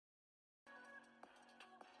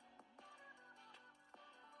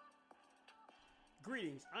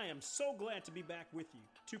Greetings, I am so glad to be back with you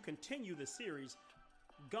to continue the series,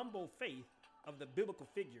 Gumbo Faith of the Biblical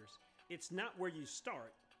Figures. It's not where you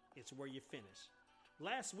start, it's where you finish.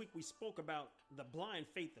 Last week we spoke about the blind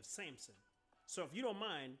faith of Samson. So if you don't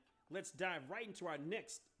mind, let's dive right into our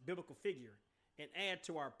next biblical figure and add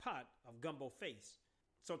to our pot of gumbo faiths.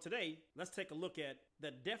 So today, let's take a look at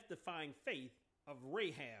the death-defying faith of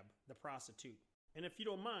Rahab, the prostitute. And if you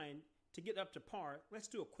don't mind, to get up to par, let's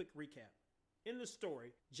do a quick recap. In the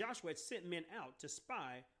story, Joshua had sent men out to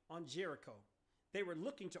spy on Jericho. They were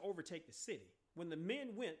looking to overtake the city. When the men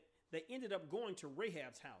went, they ended up going to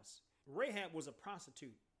Rahab's house. Rahab was a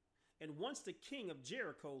prostitute. And once the king of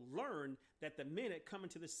Jericho learned that the men had come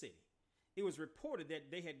into the city, it was reported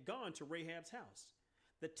that they had gone to Rahab's house.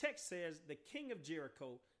 The text says the king of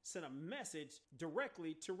Jericho sent a message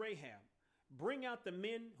directly to Rahab. Bring out the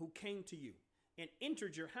men who came to you and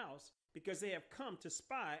entered your house because they have come to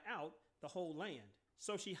spy out the whole land.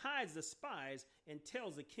 So she hides the spies and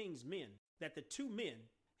tells the king's men that the two men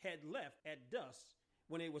had left at dusk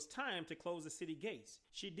when it was time to close the city gates.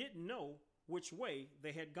 She didn't know which way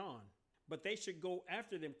they had gone, but they should go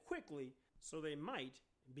after them quickly so they might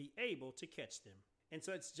be able to catch them. And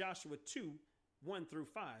so it's Joshua 2, 1 through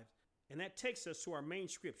 5. And that takes us to our main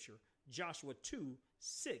scripture, Joshua 2,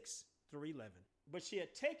 6 through 11. But she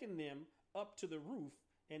had taken them up to the roof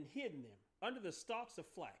and hidden them under the stalks of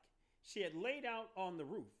flax. She had laid out on the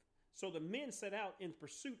roof. So the men set out in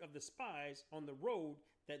pursuit of the spies on the road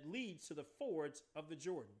that leads to the fords of the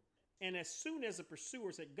Jordan. And as soon as the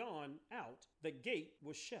pursuers had gone out, the gate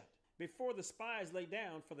was shut. Before the spies lay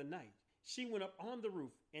down for the night, she went up on the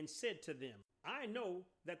roof and said to them, I know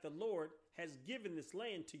that the Lord has given this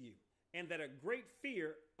land to you, and that a great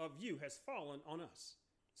fear of you has fallen on us,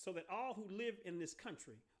 so that all who live in this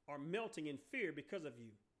country are melting in fear because of you.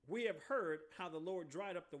 We have heard how the Lord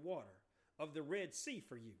dried up the water of the Red Sea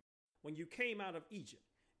for you when you came out of Egypt,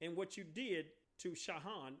 and what you did to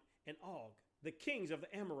Sihon and Og, the kings of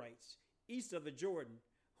the Amorites, east of the Jordan,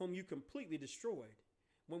 whom you completely destroyed.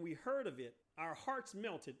 When we heard of it, our hearts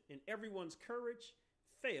melted, and everyone's courage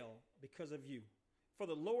fell because of you. For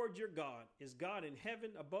the Lord your God is God in heaven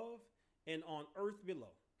above and on earth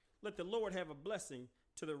below. Let the Lord have a blessing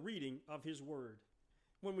to the reading of his word.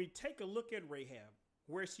 When we take a look at Rahab,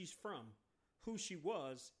 where she's from, who she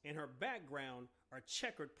was, and her background are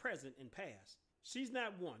checkered present and past. She's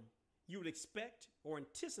not one you would expect or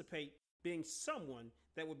anticipate being someone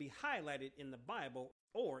that would be highlighted in the Bible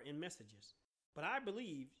or in messages. But I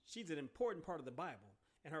believe she's an important part of the Bible,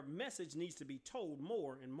 and her message needs to be told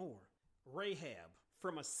more and more. Rahab,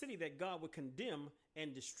 from a city that God would condemn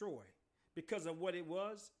and destroy because of what it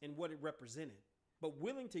was and what it represented, but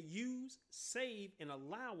willing to use, save, and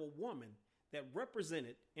allow a woman that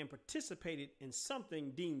represented and participated in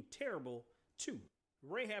something deemed terrible too.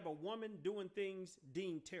 Rahab, a woman doing things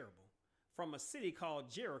deemed terrible from a city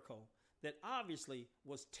called Jericho that obviously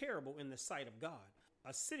was terrible in the sight of God,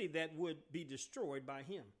 a city that would be destroyed by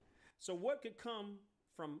him. So what could come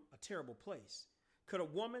from a terrible place? Could a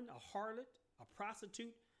woman, a harlot, a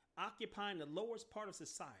prostitute, occupying the lowest part of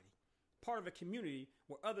society, part of a community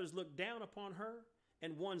where others looked down upon her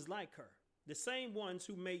and ones like her, the same ones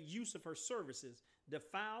who made use of her services,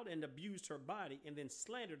 defiled and abused her body, and then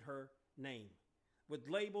slandered her name with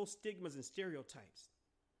labels, stigmas, and stereotypes.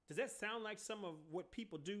 Does that sound like some of what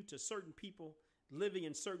people do to certain people living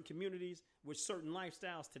in certain communities with certain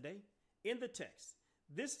lifestyles today? In the text,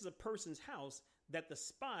 this is a person's house that the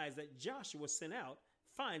spies that Joshua sent out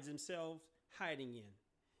finds themselves hiding in.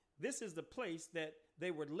 This is the place that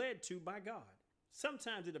they were led to by God.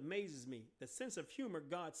 Sometimes it amazes me the sense of humor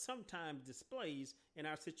God sometimes displays in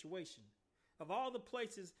our situation. Of all the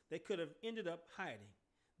places they could have ended up hiding,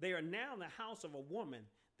 they are now in the house of a woman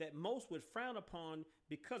that most would frown upon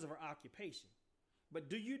because of her occupation. But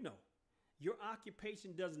do you know, your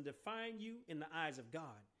occupation doesn't define you in the eyes of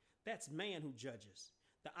God. That's man who judges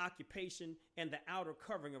the occupation and the outer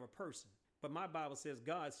covering of a person. But my Bible says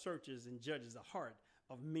God searches and judges the heart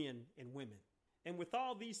of men and women. And with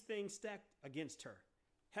all these things stacked against her,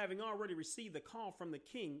 having already received the call from the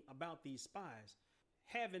king about these spies,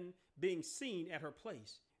 having been seen at her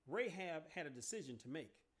place, Rahab had a decision to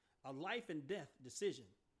make, a life and death decision,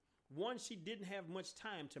 one she didn't have much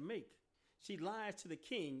time to make. She lies to the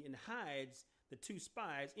king and hides the two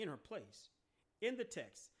spies in her place. In the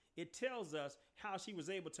text, it tells us how she was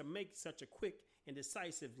able to make such a quick and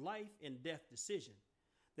decisive life and death decision.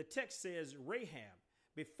 The text says Rahab,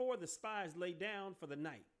 before the spies lay down for the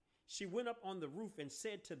night, she went up on the roof and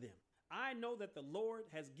said to them, I know that the Lord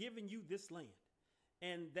has given you this land,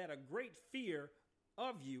 and that a great fear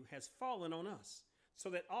of you has fallen on us, so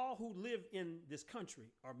that all who live in this country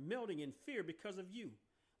are melting in fear because of you.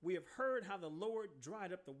 We have heard how the Lord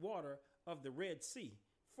dried up the water of the Red Sea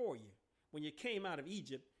for you when you came out of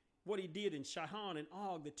Egypt, what he did in Sihon and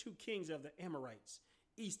Og, the two kings of the Amorites,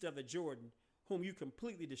 east of the Jordan, whom you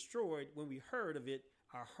completely destroyed. When we heard of it,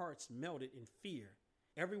 our hearts melted in fear.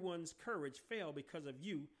 Everyone's courage fell because of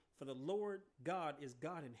you, for the Lord God is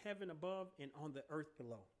God in heaven above and on the earth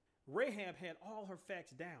below. Rahab had all her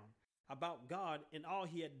facts down about God and all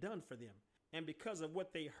he had done for them. And because of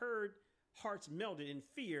what they heard, hearts melted in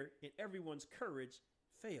fear and everyone's courage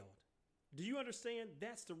failed. Do you understand?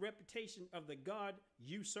 That's the reputation of the God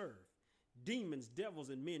you serve. Demons, devils,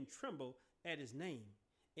 and men tremble at his name.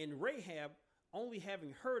 And Rahab, only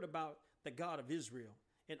having heard about the God of Israel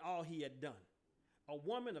and all he had done, a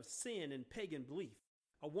woman of sin and pagan belief,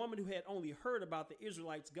 a woman who had only heard about the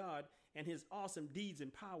Israelites' God and his awesome deeds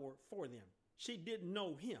and power for them. She didn't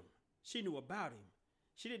know him. She knew about him.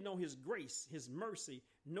 She didn't know his grace, his mercy,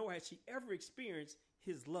 nor had she ever experienced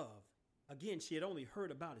his love. Again, she had only heard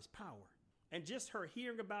about his power. And just her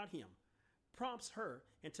hearing about him prompts her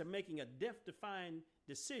into making a death-defying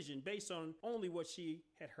decision based on only what she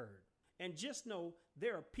had heard. And just know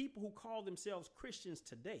there are people who call themselves Christians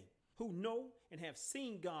today who know and have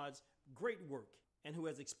seen God's great work and who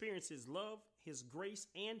has experienced his love, his grace,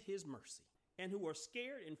 and his mercy, and who are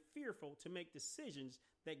scared and fearful to make decisions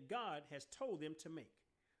that God has told them to make.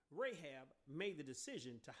 Rahab made the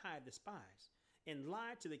decision to hide the spies and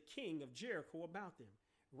lied to the king of Jericho about them.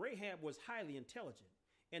 Rahab was highly intelligent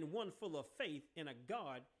and one full of faith in a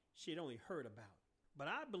God she had only heard about. But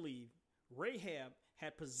I believe Rahab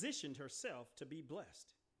had positioned herself to be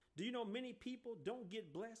blessed. Do you know many people don't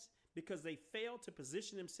get blessed because they fail to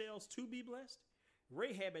position themselves to be blessed?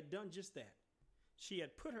 Rahab had done just that. She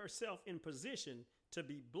had put herself in position to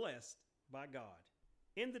be blessed by God.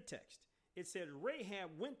 In the text, it said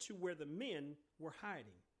Rahab went to where the men were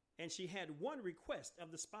hiding, and she had one request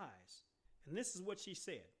of the spies. And this is what she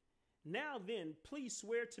said. Now then, please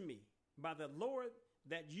swear to me by the Lord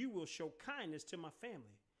that you will show kindness to my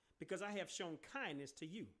family, because I have shown kindness to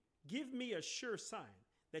you. Give me a sure sign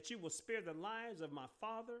that you will spare the lives of my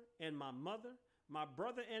father and my mother, my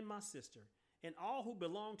brother and my sister, and all who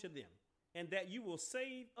belong to them, and that you will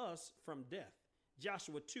save us from death.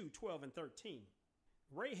 Joshua 2:12 and 13.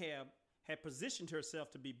 Rahab had positioned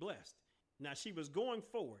herself to be blessed. Now she was going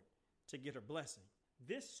forward to get her blessing.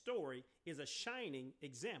 This story is a shining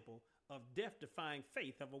example of death-defying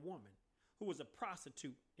faith of a woman who was a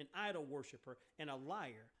prostitute, an idol worshiper, and a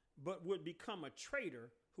liar, but would become a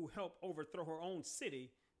traitor who helped overthrow her own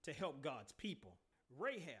city to help God's people.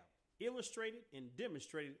 Rahab illustrated and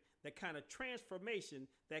demonstrated the kind of transformation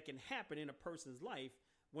that can happen in a person's life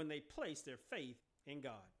when they place their faith in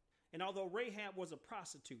God. And although Rahab was a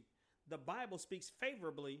prostitute, the Bible speaks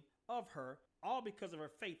favorably of her, all because of her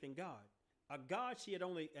faith in God, a God she had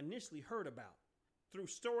only initially heard about. Through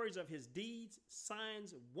stories of his deeds,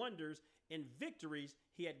 signs, wonders, and victories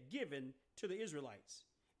he had given to the Israelites.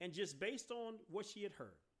 And just based on what she had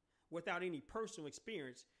heard, without any personal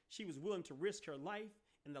experience, she was willing to risk her life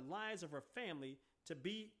and the lives of her family to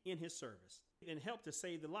be in his service and help to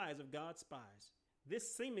save the lives of God's spies.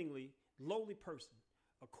 This seemingly lowly person,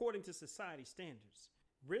 according to society standards,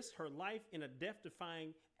 risked her life in a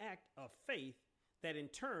death-defying act of faith that in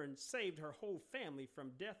turn saved her whole family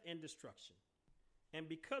from death and destruction. And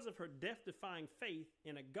because of her death-defying faith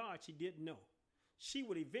in a God she didn't know, she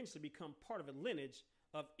would eventually become part of a lineage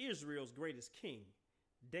of Israel's greatest king,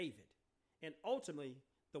 David, and ultimately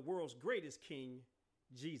the world's greatest king,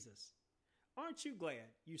 Jesus. Aren't you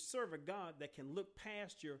glad you serve a God that can look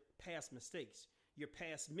past your past mistakes, your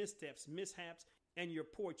past missteps, mishaps, and your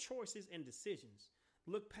poor choices and decisions?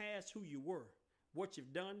 Look past who you were, what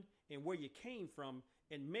you've done, and where you came from,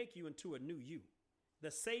 and make you into a new you.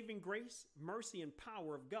 The saving grace, mercy, and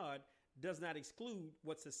power of God does not exclude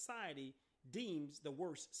what society deems the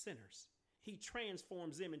worst sinners. He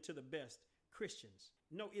transforms them into the best Christians.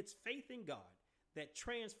 No, it's faith in God that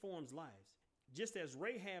transforms lives, just as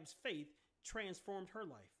Rahab's faith transformed her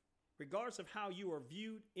life. Regardless of how you are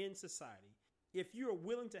viewed in society, if you are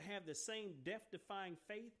willing to have the same death-defying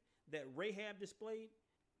faith that Rahab displayed,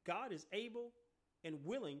 God is able and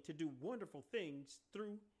willing to do wonderful things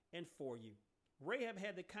through and for you. Rahab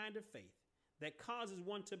had the kind of faith that causes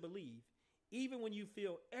one to believe even when you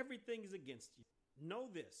feel everything is against you. Know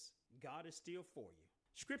this, God is still for you.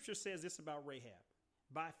 Scripture says this about Rahab.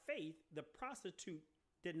 By faith, the prostitute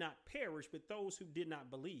did not perish with those who did not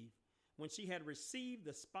believe when she had received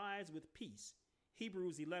the spies with peace.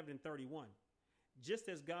 Hebrews 11 and 31. Just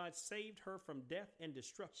as God saved her from death and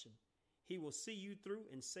destruction, he will see you through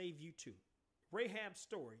and save you too. Rahab's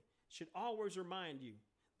story should always remind you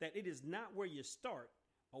that it is not where you start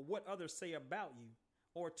or what others say about you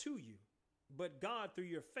or to you, but God, through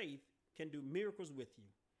your faith, can do miracles with you.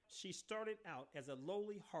 She started out as a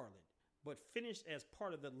lowly harlot, but finished as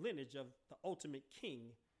part of the lineage of the ultimate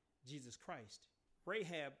king, Jesus Christ.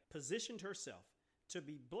 Rahab positioned herself to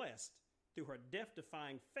be blessed through her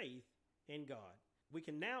death-defying faith in God. We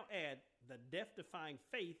can now add the death-defying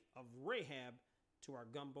faith of Rahab to our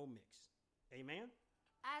gumbo mix. Amen?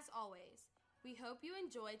 As always, we hope you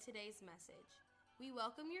enjoyed today's message. We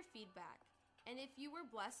welcome your feedback, and if you were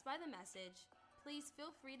blessed by the message, please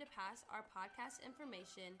feel free to pass our podcast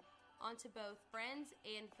information on to both friends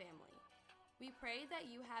and family. We pray that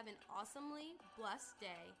you have an awesomely blessed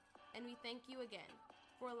day, and we thank you again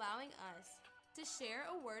for allowing us to share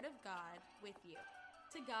a word of God with you.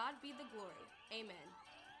 To God be the glory. Amen.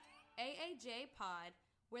 AAJ Pod,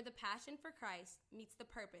 where the passion for Christ meets the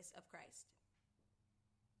purpose of Christ.